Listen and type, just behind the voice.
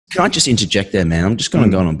Can I just interject there, man? I'm just going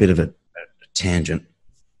to go on a bit of a tangent,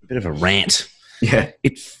 a bit of a rant. Yeah.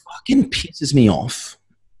 It fucking pisses me off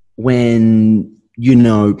when,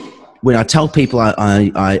 when I tell people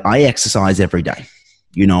I exercise every day.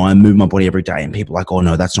 I move my body every day, and people are like, oh,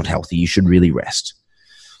 no, that's not healthy. You should really rest.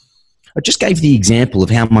 I just gave the example of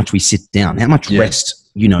how much we sit down, how much rest,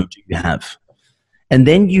 do you have? And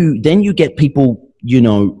then you get people,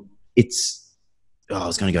 I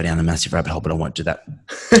was going to go down a massive rabbit hole, but I won't do that.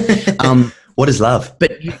 What is love?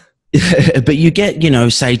 But you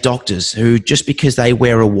get, say doctors who, just because they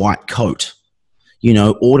wear a white coat,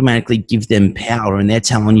 automatically give them power, and they're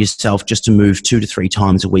telling yourself just to move 2 to 3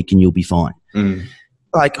 times a week and you'll be fine.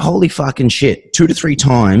 Like, holy fucking shit, 2 to 3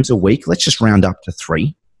 times a week. Let's just round up to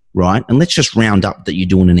 3, right? And let's just round up that you're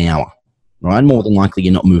doing an hour, right? More than likely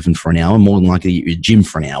you're not moving for an hour. More than likely you're at the gym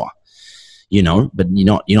for an hour, but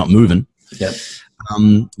you're not moving. Yep.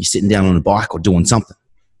 You're sitting down on a bike or doing something.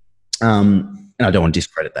 And I don't want to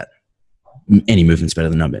discredit that. Any movement's better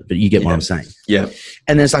than no movement, but you get what I'm saying. Yeah.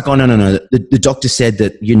 And then it's like, oh, no. The doctor said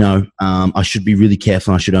that, I should be really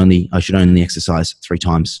careful. I should only exercise 3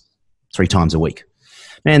 times a week.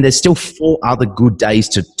 Man, there's still 4 other good days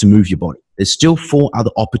to move your body. There's still 4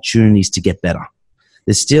 other opportunities to get better.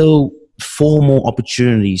 There's still 4 more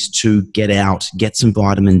opportunities to get out, get some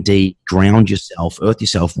vitamin D, ground yourself, earth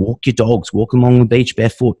yourself, walk your dogs, walk along the beach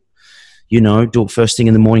barefoot, do it first thing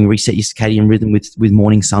in the morning, reset your circadian rhythm with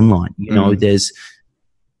morning sunlight. There's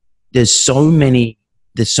so many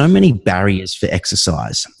barriers for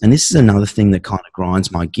exercise. And this is another thing that kind of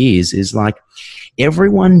grinds my gears, is like,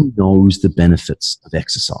 everyone knows the benefits of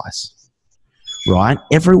exercise, right?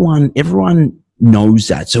 Everyone knows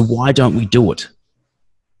that. So why don't we do it?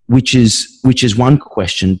 Which is one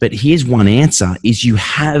question. But here's one answer: is you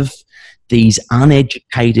have these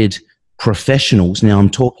uneducated professionals. Now I'm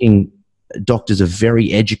talking, doctors are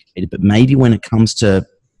very educated, but maybe when it comes to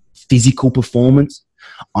physical performance,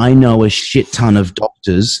 I know a shit ton of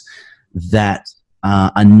doctors that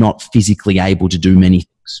are not physically able to do many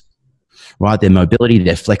things, right? Their mobility,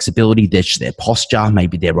 their flexibility, their posture,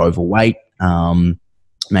 maybe they're overweight.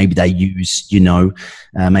 Maybe they use,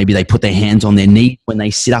 maybe they put their hands on their knee when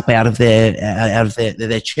they sit up out of their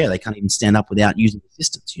chair. They can't even stand up without using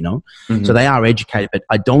assistance, So they are educated, but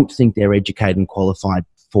I don't think they're educated and qualified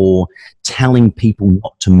for telling people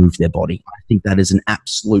not to move their body. I think that is an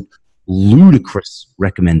absolute ludicrous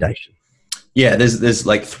recommendation. Yeah, there's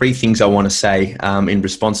like 3 things I want to say in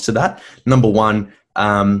response to that. Number 1,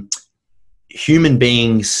 human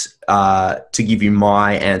beings, to give you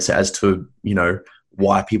my answer as to,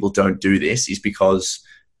 why people don't do this, is because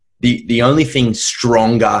the only thing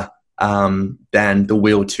stronger than the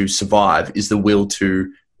will to survive is the will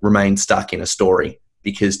to remain stuck in a story,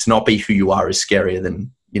 because to not be who you are is scarier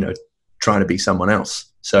than, trying to be someone else.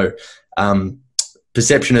 So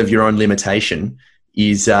perception of your own limitation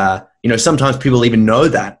is, sometimes people even know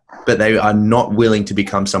that, but they are not willing to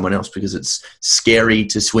become someone else because it's scary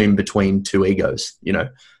to swim between 2 egos,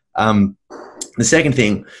 The second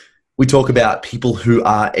thing, we talk about people who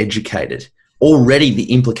are educated. Already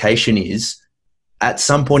the implication is, at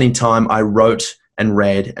some point in time, I wrote and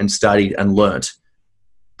read and studied and learnt.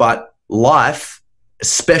 But life,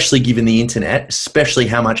 especially given the internet, especially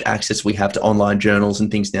how much access we have to online journals and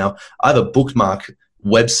things now, I have a bookmark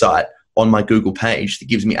website on my Google page that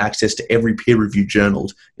gives me access to every peer-reviewed journal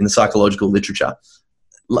in the psychological literature.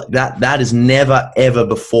 That has never, ever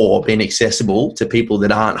before been accessible to people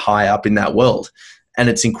that aren't high up in that world. And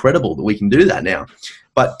it's incredible that we can do that now.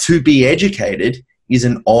 But to be educated is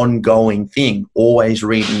an ongoing thing, always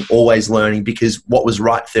reading, always learning, because what was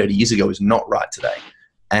right 30 years ago is not right today.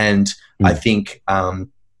 And I think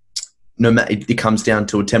it comes down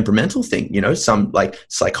to a temperamental thing. Some like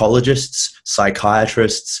psychologists,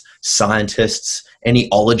 psychiatrists, scientists, any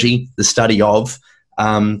ology, the study of,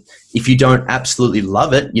 if you don't absolutely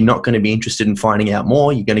love it, you're not going to be interested in finding out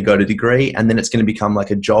more. You're going to go to degree, and then it's going to become like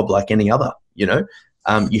a job like any other,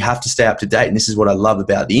 You have to stay up to date. And this is what I love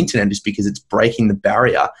about the internet, is because it's breaking the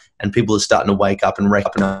barrier and people are starting to wake up and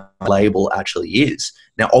recognize what a label actually is.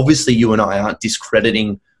 Now, obviously, you and I aren't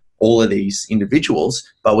discrediting all of these individuals,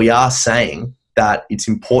 but we are saying that it's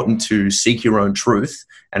important to seek your own truth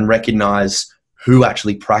and recognize who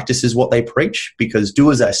actually practices what they preach, because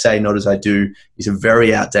do as I say, not as I do is a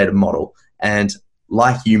very outdated model. And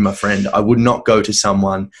like you, my friend, I would not go to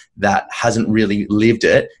someone that hasn't really lived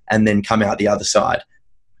it and then come out the other side.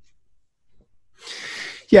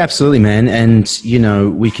 Yeah, absolutely, man. And,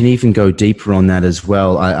 we can even go deeper on that as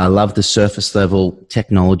well. I love the surface level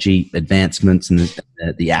technology advancements and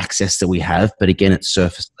the access that we have. But again, it's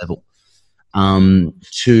surface level.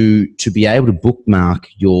 to be able to bookmark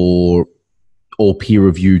your or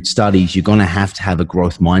peer-reviewed studies, you're going to have a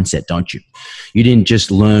growth mindset, don't you? You didn't just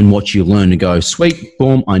learn what you learned and go, sweet,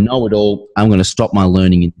 boom, I know it all. I'm going to stop my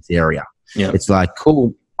learning in this area. Yeah. It's like,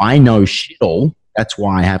 cool, I know shit all. That's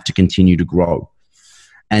why I have to continue to grow.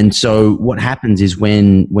 And so what happens is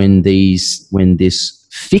when this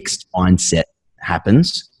fixed mindset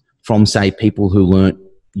happens from, say, people who learnt,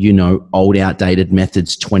 old outdated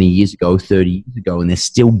methods 20 years ago, 30 years ago, and they're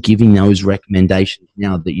still giving those recommendations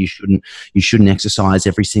now that you shouldn't exercise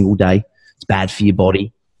every single day. It's bad for your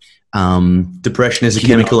body. Depression is a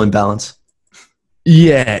chemical imbalance.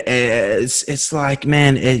 Yeah. It's like,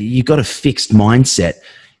 man, you got a fixed mindset.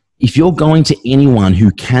 If you're going to anyone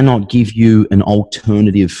who cannot give you an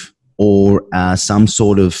alternative or some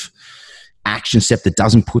sort of action step that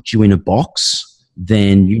doesn't put you in a box,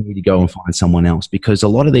 then you need to go and find someone else, because a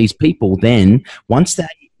lot of these people then, once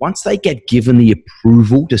they get given the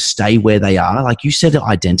approval to stay where they are, like you said,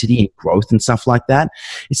 identity and growth and stuff like that,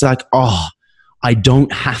 it's like, oh, I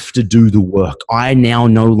don't have to do the work. I now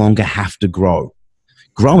no longer have to grow.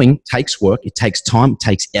 Growing takes work. It takes time. It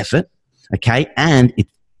takes effort. Okay. And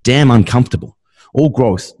it's damn uncomfortable. All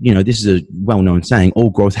growth, this is a well-known saying, all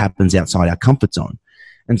growth happens outside our comfort zone.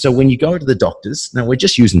 And so when you go to the doctors, now we're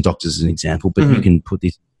just using doctors as an example, but you can put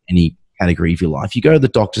this in any category of your life. You go to the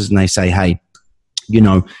doctors and they say, hey,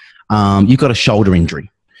 you've got a shoulder injury.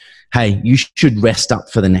 Hey, you should rest up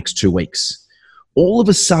for the next 2 weeks. All of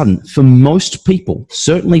a sudden, for most people,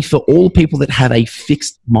 certainly for all people that have a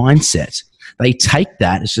fixed mindset, they take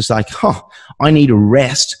that. It's just like, I need a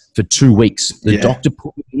rest for 2 weeks. The doctor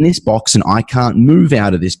put me in this box and I can't move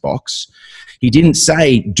out of this box. He didn't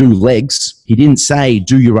say do legs. He didn't say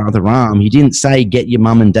do your other arm. He didn't say get your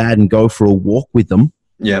mum and dad and go for a walk with them.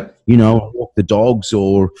 Yeah. Walk the dogs,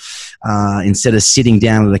 or instead of sitting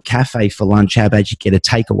down at a cafe for lunch, how about you get a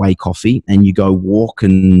takeaway coffee and you go walk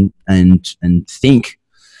and think.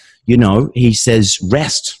 He says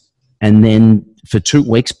rest. And then for 2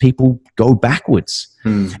 weeks, people go backwards.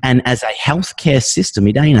 And as a healthcare system,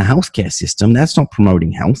 it ain't a healthcare system. That's not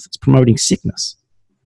promoting health. It's promoting sickness.